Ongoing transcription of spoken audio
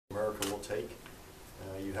take.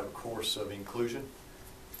 You have a course of inclusion,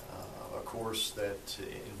 a course that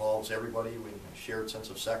involves everybody with a shared sense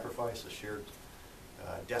of sacrifice, a shared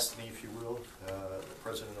destiny, if you will.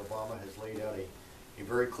 President Obama has laid out a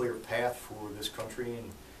very clear path for this country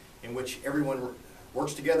in which everyone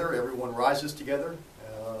works together, everyone rises together.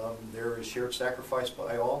 There is shared sacrifice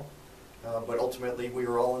by all, but ultimately we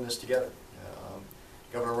are all in this together.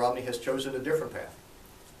 Governor Romney has chosen a different path.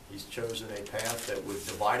 He's chosen a path that would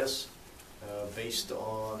divide us based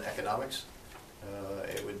on economics.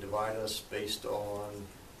 It would divide us based on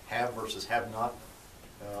have versus have not.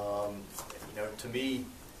 You know, to me,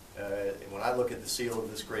 when I look at the seal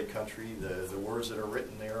of this great country, the words that are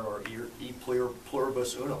written there are e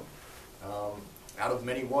pluribus unum, out of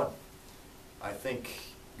many one. I think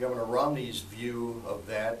Governor Romney's view of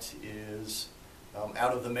that is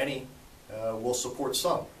out of the many, we'll support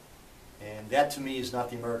some. And that to me is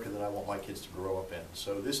not the America that I want my kids to grow up in.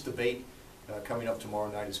 So this debate coming up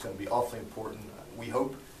tomorrow night is going to be awfully important. We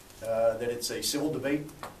hope that it's a civil debate.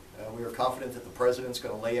 We are confident that the President's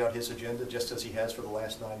going to lay out his agenda just as he has for the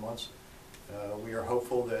last 9 months. We are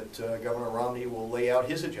hopeful that Governor Romney will lay out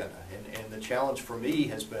his agenda. And the challenge for me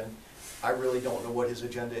has been, I really don't know what his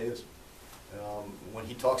agenda is. When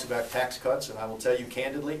he talks about tax cuts, and I will tell you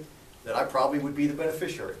candidly that I probably would be the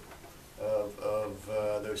beneficiary of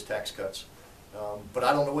those tax cuts. But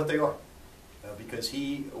I don't know what they are because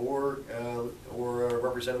he or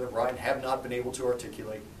Representative Ryan have not been able to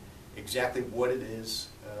articulate exactly what it is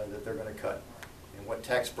that they're going to cut and what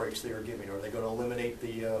tax breaks they are giving. Are they going to eliminate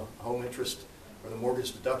the home interest or the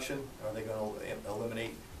mortgage deduction? Are they going to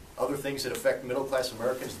eliminate other things that affect middle-class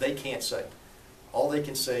Americans? They can't say. All they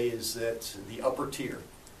can say is that the upper tier,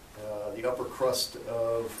 the upper crust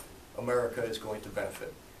of America is going to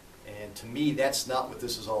benefit. And to me, that's not what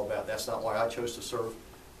this is all about. That's not why I chose to serve.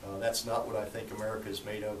 That's not what I think America is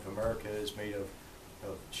made of. America is made of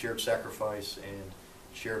shared sacrifice and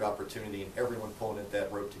shared opportunity, and everyone pulling at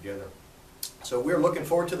that rope together. So we're looking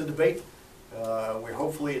forward to the debate. We're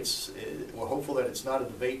hopeful that it's not a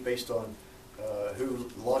debate based on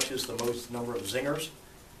who launches the most number of zingers,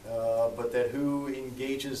 but that who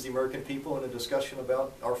engages the American people in a discussion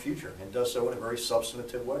about our future and does so in a very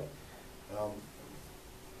substantive way.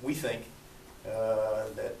 We think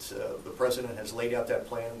that the President has laid out that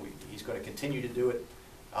plan. He's going to continue to do it.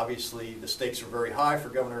 Obviously, the stakes are very high for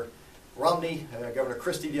Governor Romney. Governor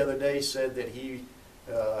Christie the other day said that he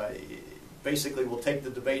basically will take the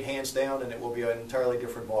debate hands down and it will be an entirely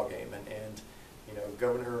different ballgame. And you know,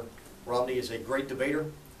 Governor Romney is a great debater.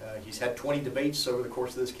 He's had 20 debates over the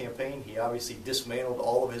course of this campaign. He obviously dismantled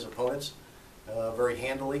all of his opponents very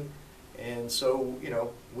handily. And so, you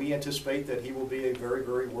know, we anticipate that he will be a very,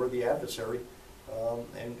 very worthy adversary.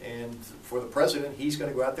 And for the President, he's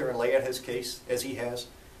going to go out there and lay out his case, as he has,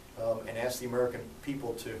 and ask the American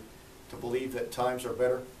people to believe that times are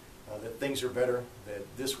better, that things are better,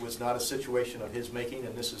 that this was not a situation of his making,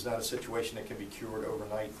 and this is not a situation that can be cured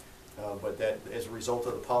overnight, but that as a result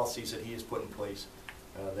of the policies that he has put in place,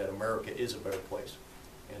 that America is a better place.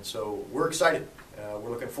 And so we're excited.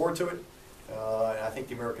 We're looking forward to it. And I think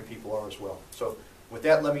the American people are as well. So with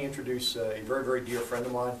that, let me introduce a very, very dear friend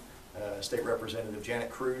of mine, State Representative Janet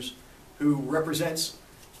Cruz, who represents,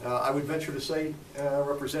 I would venture to say,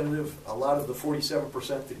 Representative, a lot of the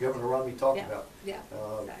 47% that Governor Romney talked about. Yeah,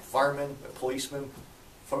 exactly. Firemen, policemen,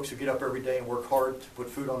 folks who get up every day and work hard to put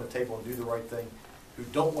food on the table and do the right thing, who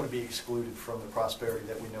don't want to be excluded from the prosperity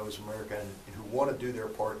that we know as America, and who want to do their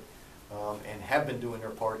part and have been doing their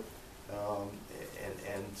part.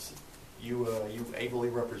 And you ably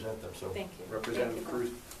represent them. So thank you. Representative Cruz.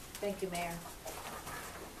 Thank you, Mayor.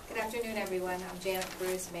 Good afternoon, everyone. I'm Janet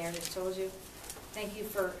Cruz, Mayor just told you. Thank you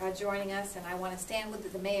for joining us, and I want to stand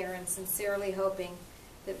with the Mayor and sincerely hoping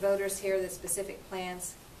that voters hear the specific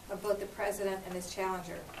plans of both the President and his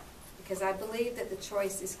challenger, because I believe that the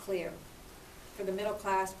choice is clear for the middle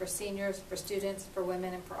class, for seniors, for students, for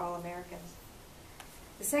women, and for all Americans.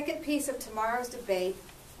 The second piece of tomorrow's debate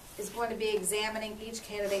is going to be examining each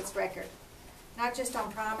candidate's record, not just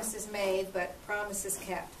on promises made, but promises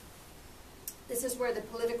kept. This is where the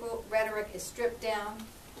political rhetoric is stripped down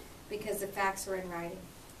because the facts are in writing.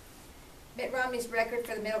 Mitt Romney's record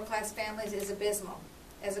for the middle-class families is abysmal.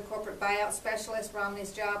 As a corporate buyout specialist,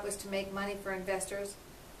 Romney's job was to make money for investors,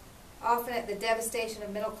 often at the devastation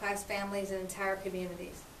of middle-class families and entire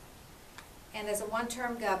communities. And as a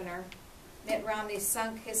one-term governor, Mitt Romney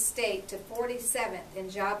sunk his state to 47th in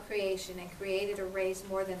job creation and created or raised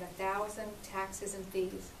more than 1,000 taxes and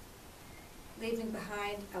fees, leaving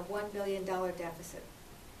behind a $1 billion deficit.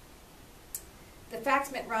 The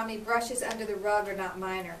facts Mitt Romney brushes under the rug are not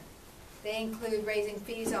minor. They include raising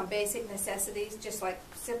fees on basic necessities, just like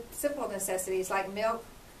simple necessities like milk,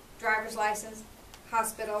 driver's license,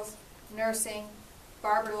 hospitals, nursing,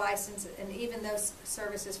 barber license, and even those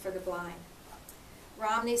services for the blind.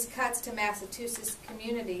 Romney's cuts to Massachusetts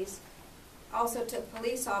communities also took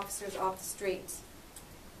police officers off the streets.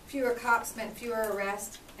 Fewer cops meant fewer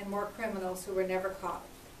arrests and more criminals who were never caught.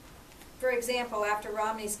 For example, after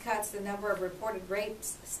Romney's cuts, the number of reported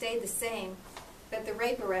rapes stayed the same, but the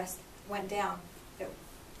rape arrests went down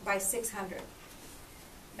by 600.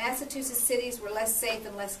 Massachusetts cities were less safe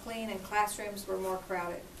and less clean, and classrooms were more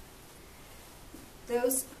crowded.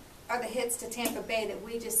 Those are the hits to Tampa Bay that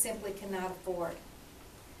we just simply cannot afford.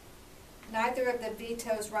 Neither of the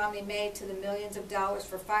vetoes Romney made to the millions of dollars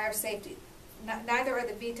for fire safety, neither are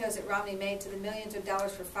the vetoes that Romney made to the millions of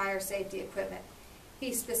dollars for fire safety equipment.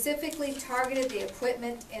 He specifically targeted the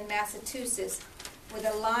equipment in Massachusetts with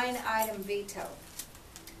a line item veto.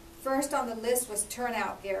 First on the list was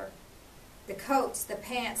turnout gear. The coats, the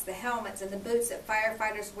pants, the helmets, and the boots that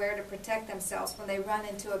firefighters wear to protect themselves when they run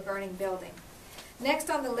into a burning building. Next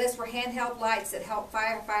on the list were handheld lights that help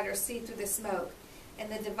firefighters see through the smoke,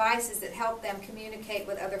 and the devices that help them communicate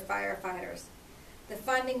with other firefighters. The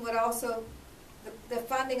funding also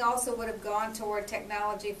would have gone toward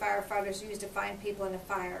technology firefighters use to find people in a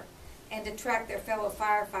fire and to track their fellow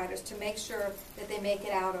firefighters to make sure that they make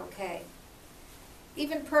it out okay.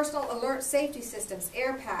 Even personal alert safety systems,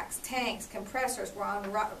 air packs, tanks, compressors were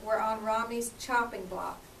on Romney's chopping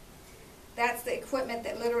block. That's the equipment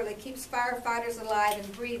that literally keeps firefighters alive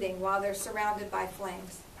and breathing while they're surrounded by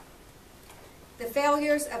flames. The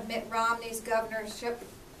failures of Mitt Romney's governorship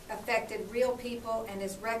affected real people, and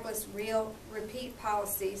his reckless, repeat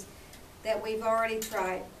policies that we've already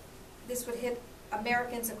tried. This would hit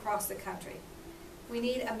Americans across the country. We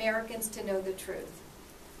need Americans to know the truth.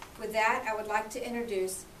 With that, I would like to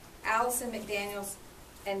introduce Allison McDaniels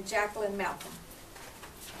and Jacqueline Malcolm.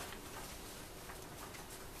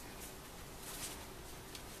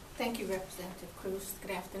 Thank you, Representative Cruz.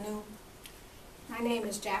 Good afternoon. My name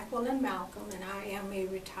is Jacqueline Malcolm, and I am a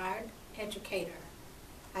retired educator.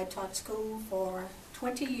 I taught school for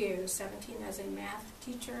 20 years, 17 as a math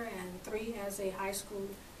teacher and 3 as a high school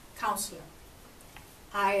counselor.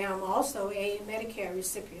 I am also a Medicare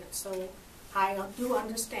recipient, so I do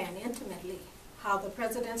understand intimately how the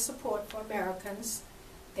President's support for Americans,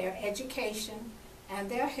 their education, and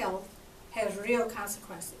their health has real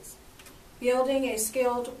consequences. Building a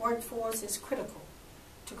skilled workforce is critical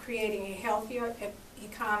to creating a healthier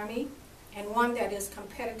economy and one that is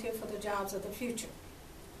competitive for the jobs of the future.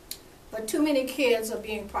 But too many kids are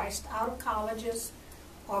being priced out of colleges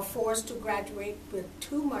or forced to graduate with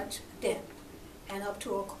too much debt, and up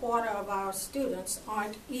to a quarter of our students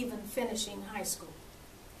aren't even finishing high school.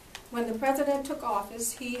 When the President took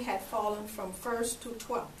office, he had fallen from 1st to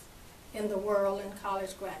 12th in the world in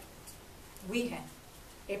college graduates. We had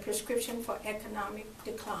a prescription for economic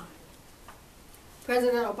decline.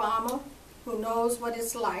 President Obama, who knows what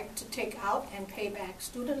it's like to take out and pay back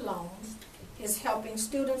student loans, is helping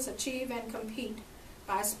students achieve and compete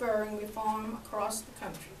by spurring reform across the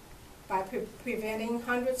country, by preventing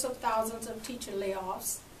hundreds of thousands of teacher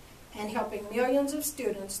layoffs, and helping millions of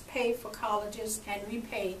students pay for colleges and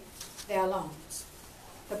repay their loans.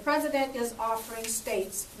 The President is offering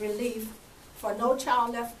states relief for No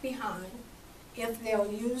Child Left Behind if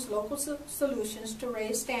they'll use local solutions to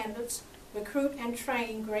raise standards, recruit and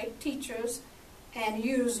train great teachers, and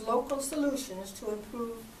use local solutions to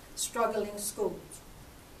improve struggling schools.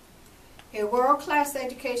 A world-class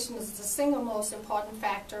education is the single most important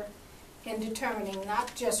factor in determining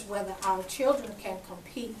not just whether our children can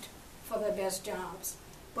compete for the best jobs,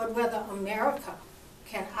 but whether America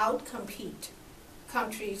can outcompete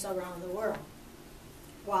countries around the world.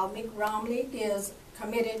 While Mitt Romney is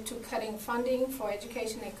committed to cutting funding for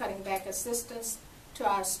education and cutting back assistance to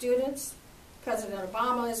our students, President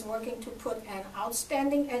Obama is working to put an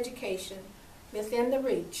outstanding education within the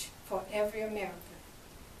reach for every American.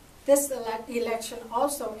 This election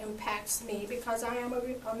also impacts me because I am a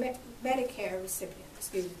Medicare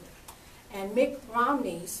recipient, and Mitt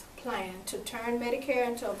Romney's plan to turn Medicare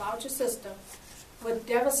into a voucher system would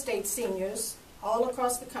devastate seniors all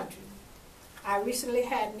across the country. I recently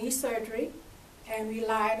had knee surgery and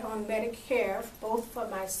relied on Medicare both for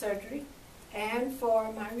my surgery and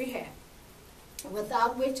for my rehab,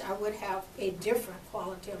 without which I would have a different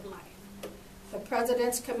quality of life. The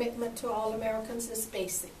President's commitment to all Americans is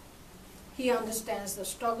basic. He understands the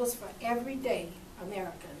struggles for everyday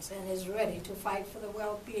Americans and is ready to fight for the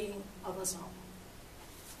well-being of us all.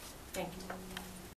 Thank you.